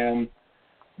spraying Pam.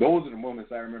 Those are the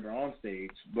moments I remember on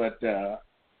stage. But the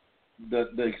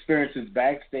experiences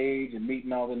backstage and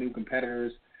meeting all the new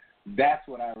competitors, that's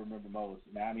what I remember most.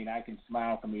 Now, I mean, I can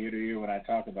smile from ear to ear when I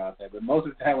talk about that, but most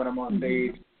of the time when I'm on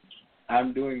stage,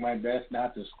 I'm doing my best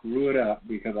not to screw it up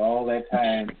because all that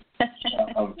time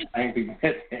of trying to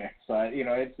get there. So,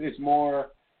 it's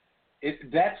more,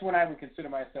 that's when I would consider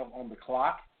myself on the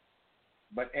clock,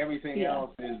 but everything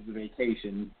else is the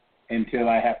vacation until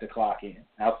I have to clock in.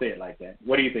 I'll say it like that.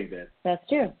 What do you think, Dad? That's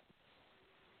true.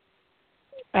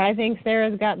 I think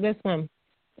Sarah's got this one,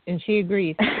 and she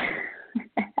agrees.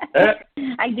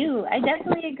 I do. I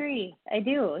definitely agree. I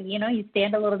do. You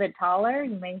stand a little bit taller.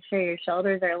 You make sure your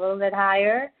shoulders are a little bit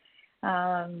higher,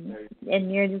 and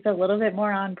you're just a little bit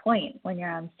more on point when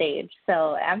you're on stage.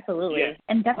 So absolutely. Yeah.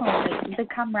 And definitely the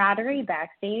camaraderie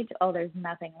backstage, there's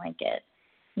nothing like it.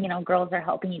 Girls are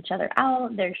helping each other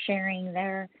out. They're sharing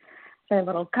their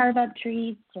little carve-up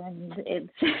treats, and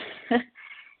it's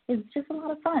just a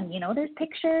lot of fun. There's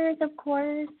pictures, of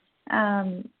course,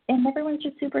 and everyone's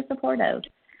just super supportive.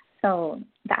 So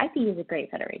the IPE is a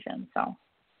great federation. So.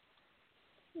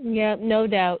 Yeah, no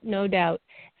doubt.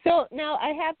 So now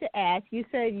I have to ask. You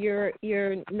said you're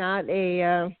not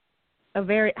a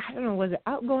very, I don't know, was it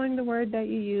outgoing the word that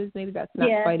you used? Maybe that's not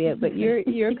quite it. But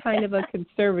you're kind of a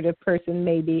conservative person,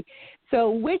 maybe.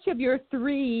 So which of your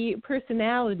three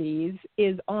personalities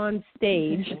is on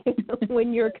stage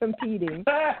when you're competing?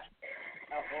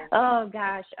 Oh,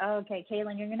 gosh. Okay,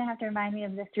 Caitlin, you're going to have to remind me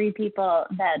of the three people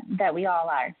that we all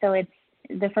are. So it's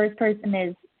the first person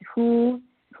is who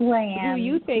I am. Who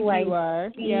you think you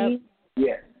are. Yep.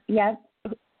 Yes. Yep.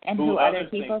 And who other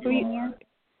people think you are.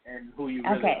 And who you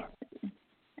really are.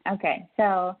 Okay.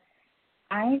 So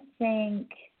I think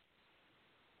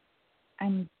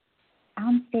I'm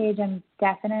on stage. I'm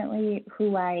definitely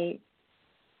who I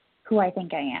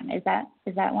think I am. Is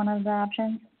that one of the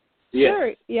options? Yeah.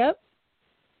 Sure. Yep.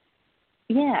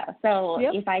 Yeah, so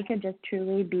if I could just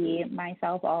truly be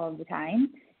myself all of the time,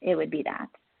 it would be that.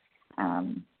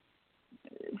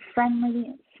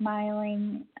 Friendly,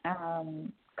 smiling,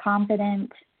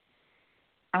 confident,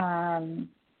 and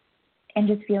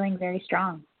just feeling very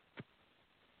strong.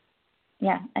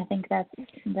 Yeah, I think that's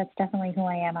definitely who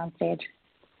I am on stage.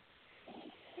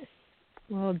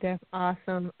 Well, that's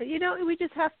awesome. We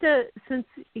just have to, since,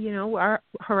 our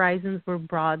horizons were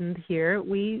broadened here,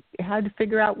 we had to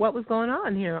figure out what was going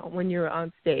on here when you were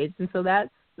on stage. And so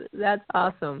that's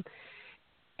awesome.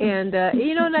 And,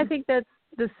 and I think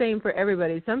the same for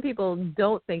everybody. Some people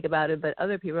don't think about it, but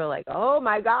other people are like, oh,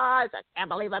 my gosh, I can't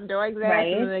believe I'm doing this.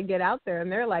 Right. And then they get out there,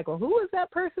 and they're like, well, who was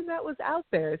that person that was out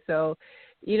there? So,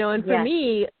 and for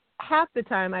me, half the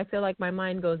time I feel like my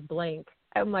mind goes blank.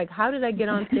 I'm like, how did I get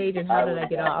on stage and how did I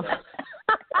get off?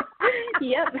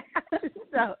 Yep.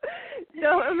 So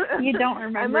you don't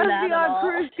remember I must that be at on all.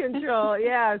 cruise control.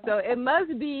 Yeah, so it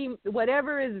must be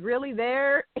whatever is really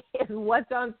there is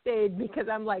what's on stage, because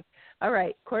I'm like, all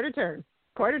right, quarter turn,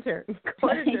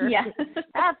 Yeah.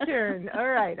 half turn. All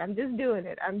right, I'm just doing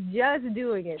it.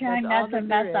 Trying not to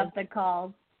mess up the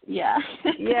calls. Yeah.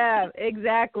 Yeah,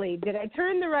 exactly. Did I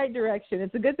turn the right direction?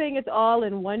 It's a good thing it's all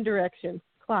in one direction,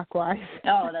 clockwise.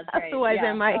 Oh, that's great. Otherwise, yeah.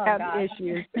 I might have gosh.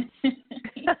 issues.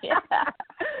 Yeah.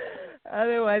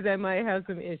 Otherwise, I might have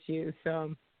some issues.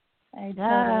 So, I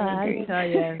totally agree. I tell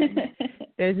you,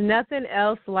 there's nothing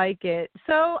else like it.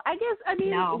 So,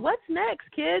 No. what's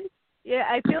next, kid? Yeah,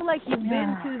 I feel like you've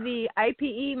been to the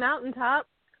IPE mountaintop.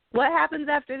 What happens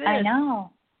after this? I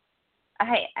know.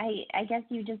 I guess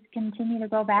you just continue to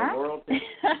go back.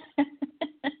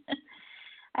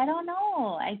 I don't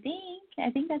know. I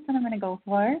think that's what I'm going to go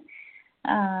for.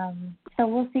 So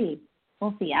we'll see.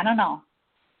 I don't know.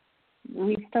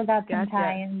 We've still got some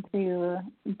time to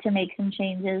make some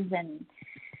changes and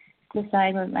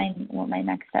decide what my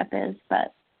next step is.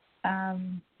 But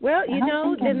well,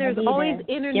 then there's always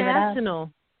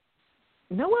international.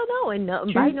 No,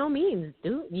 by no means.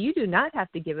 You do not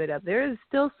have to give it up. There is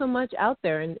still so much out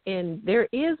there, and there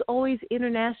is always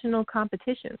international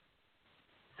competition.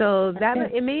 So that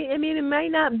it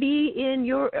might not be in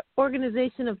your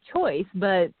organization of choice,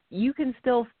 but you can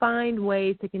still find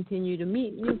ways to continue to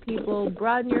meet new people,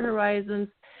 broaden your horizons.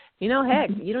 Heck,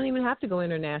 you don't even have to go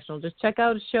international. Just check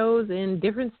out shows in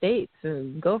different states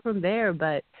and go from there.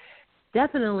 But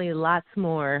definitely lots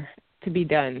more to be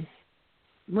done.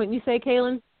 Wouldn't you say,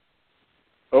 Kaylin?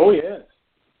 Oh, yes.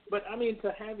 But,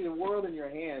 to have the world in your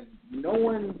hands,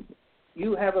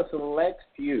 you have a select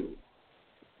few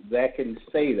that can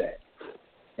say that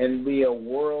and be a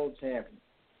world champion.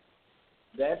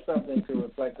 That's something to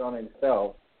reflect on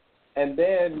itself. And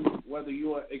then, whether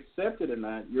you are accepted or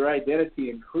not, your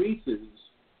identity increases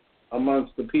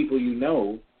amongst the people you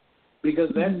know,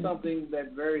 because that's something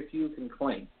that very few can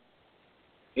claim.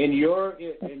 In your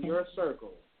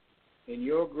circle, in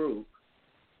your group,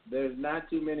 there's not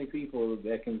too many people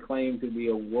that can claim to be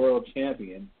a world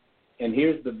champion. And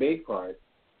here's the big part,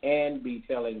 and be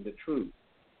telling the truth.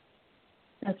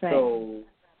 That's right. So,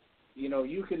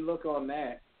 you can look on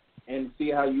that and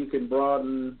see how you can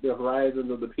broaden the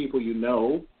horizons of the people you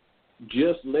know,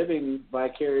 just living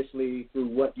vicariously through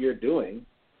what you're doing.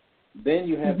 Then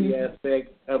you have the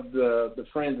aspect of the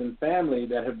friends and family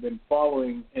that have been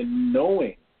following and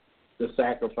knowing the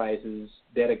sacrifices,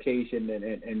 dedication,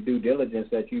 and due diligence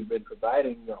that you've been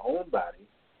providing your own body.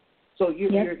 So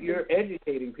you're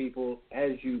educating people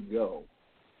as you go.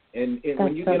 And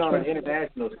when you get on an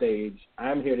international stage,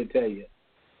 I'm here to tell you,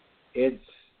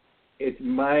 it's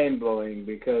mind-blowing,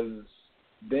 because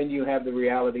then you have the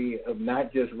reality of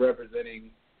not just representing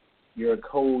your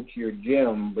coach, your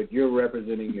gym, but you're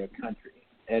representing your country.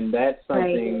 And that's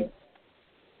something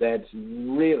that's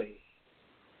really,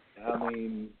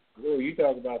 you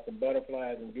talk about some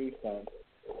butterflies and goosebumps.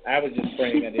 I was just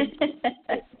praying I didn't.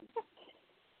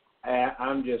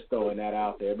 I'm just throwing that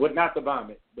out there. But not to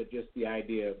vomit, but just the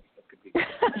idea of competing.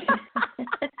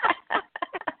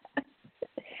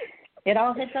 It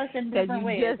all hits us in different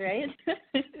ways, right?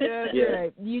 That's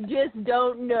right. You just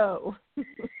don't know.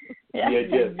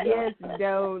 You just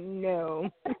don't know.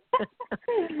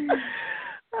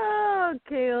 Oh,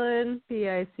 Kaylin,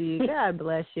 PIC, God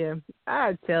bless you.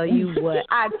 I tell you what.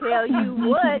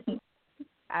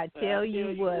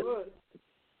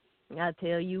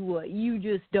 You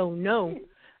just don't know.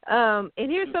 And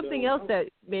here's something else that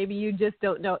maybe you just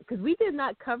don't know, because we did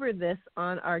not cover this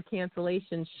on our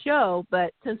cancellation show,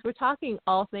 but since we're talking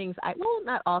all things,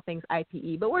 not all things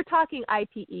IPE, but we're talking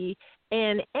IPE,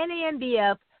 and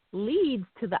NANBF leads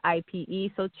to the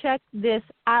IPE, so check this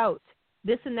out.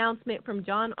 This announcement from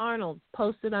John Arnold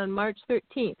posted on March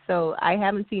 13th, so I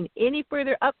haven't seen any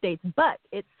further updates, but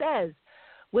it says,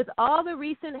 with all the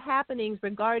recent happenings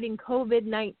regarding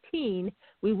COVID-19,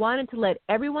 we wanted to let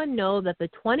everyone know that the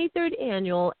 23rd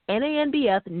annual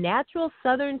NANBF Natural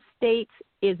Southern States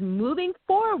is moving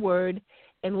forward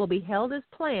and will be held as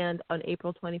planned on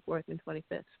April 24th and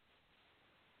 25th.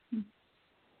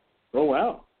 Oh,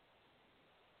 wow.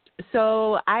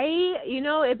 So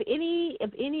if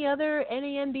any other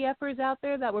NANBFers out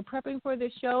there that were prepping for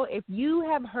this show, if you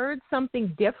have heard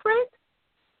something different,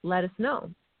 let us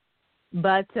know.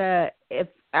 But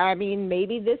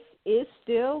maybe this is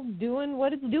still doing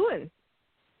what it's doing.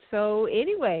 So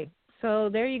anyway, so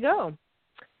there you go.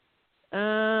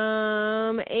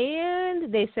 And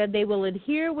they said they will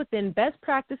adhere within best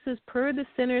practices per the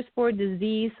Centers for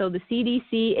Disease, so the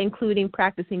CDC, including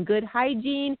practicing good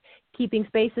hygiene, keeping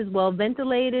spaces well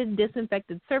ventilated,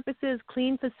 disinfected surfaces,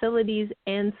 clean facilities,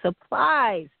 and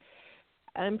supplies.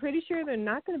 I'm pretty sure they're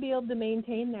not going to be able to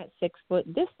maintain that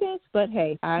 6-foot distance, but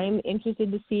hey, I'm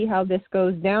interested to see how this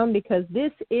goes down because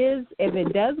this is, if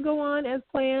it does go on as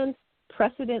planned,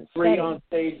 precedent setting. 3 on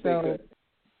stage, so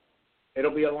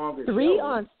it'll be a longer 3 show.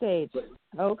 on stage.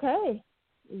 Okay.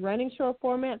 Running show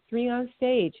format, 3 on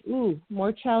stage. Ooh,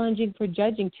 more challenging for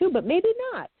judging too, but maybe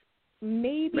not.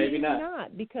 Maybe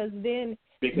not because then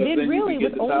really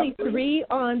with only 3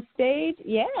 on stage,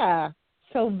 yeah.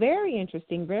 So very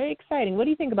interesting, very exciting. What do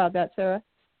you think about that, Sarah?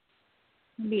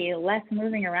 Be less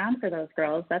moving around for those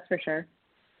girls, that's for sure.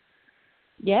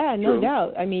 Yeah, no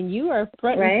doubt. I mean, you are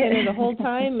front and center the whole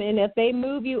time, and if they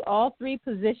move you all 3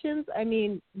 positions, I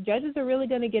mean, judges are really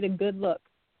going to get a good look.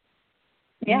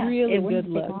 Yeah, really good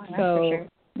look. Long, so, for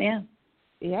sure.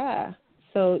 Yeah.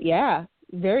 So, yeah,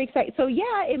 very exciting. So,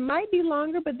 yeah, it might be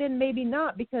longer, but then maybe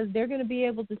not because they're going to be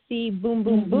able to see boom,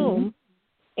 boom, boom,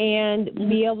 and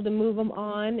be able to move them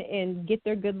on and get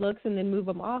their good looks and then move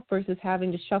them off versus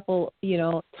having to shuffle,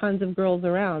 tons of girls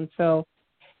around. So,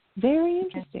 very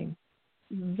interesting.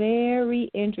 Very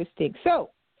interesting. So,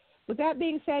 with that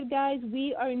being said, guys,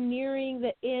 we are nearing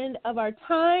the end of our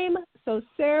time. So,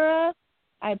 Sarah,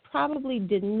 I probably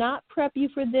did not prep you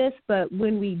for this, but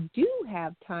when we do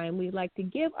have time, we'd like to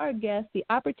give our guests the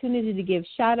opportunity to give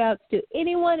shout-outs to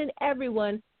anyone and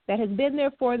everyone that has been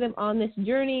there for them on this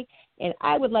journey, and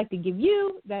I would like to give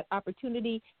you that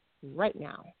opportunity right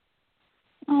now.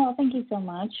 Oh, thank you so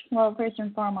much. Well, first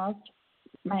and foremost,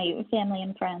 my family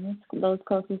and friends, those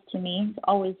closest to me,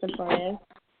 always supportive,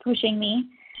 pushing me,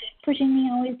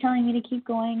 always telling me to keep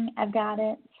going. I've got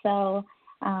it. So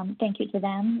thank you to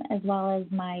them, as well as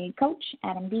my coach,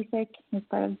 Adam Bisick, who's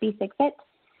part of Bisick Fit,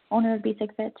 owner of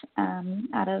Bisick Fit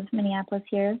out of Minneapolis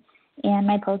here, and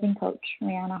my posing coach,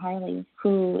 Rihanna Harley,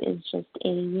 who is just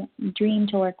a dream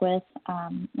to work with,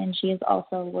 and she is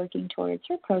also working towards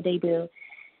her pro debut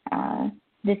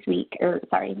this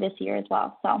year as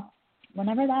well. So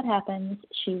whenever that happens,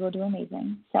 she will do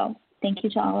amazing. So thank you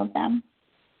to all of them.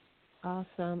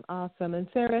 Awesome. And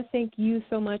Sarah, thank you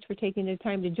so much for taking the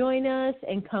time to join us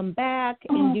and come back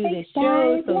and do this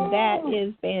show. So that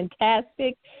is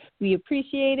fantastic. We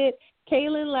appreciate it.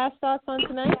 Kaylin, last thoughts on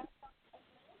tonight?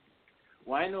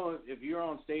 Well, I know if you're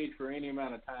on stage for any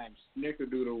amount of time,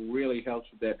 Snickerdoodle really helps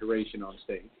with that duration on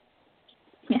stage.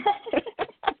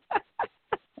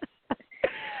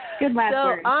 Good last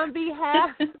word.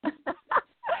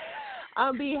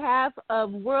 On behalf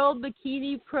of World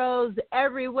Bikini Pros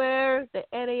everywhere, the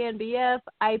NANBF,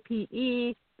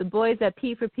 IPE, the boys at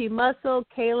P4P Muscle,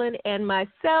 Kaylin, and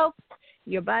myself,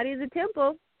 your body is a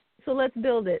temple, so let's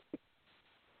build it.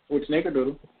 With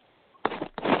Snickerdoodle.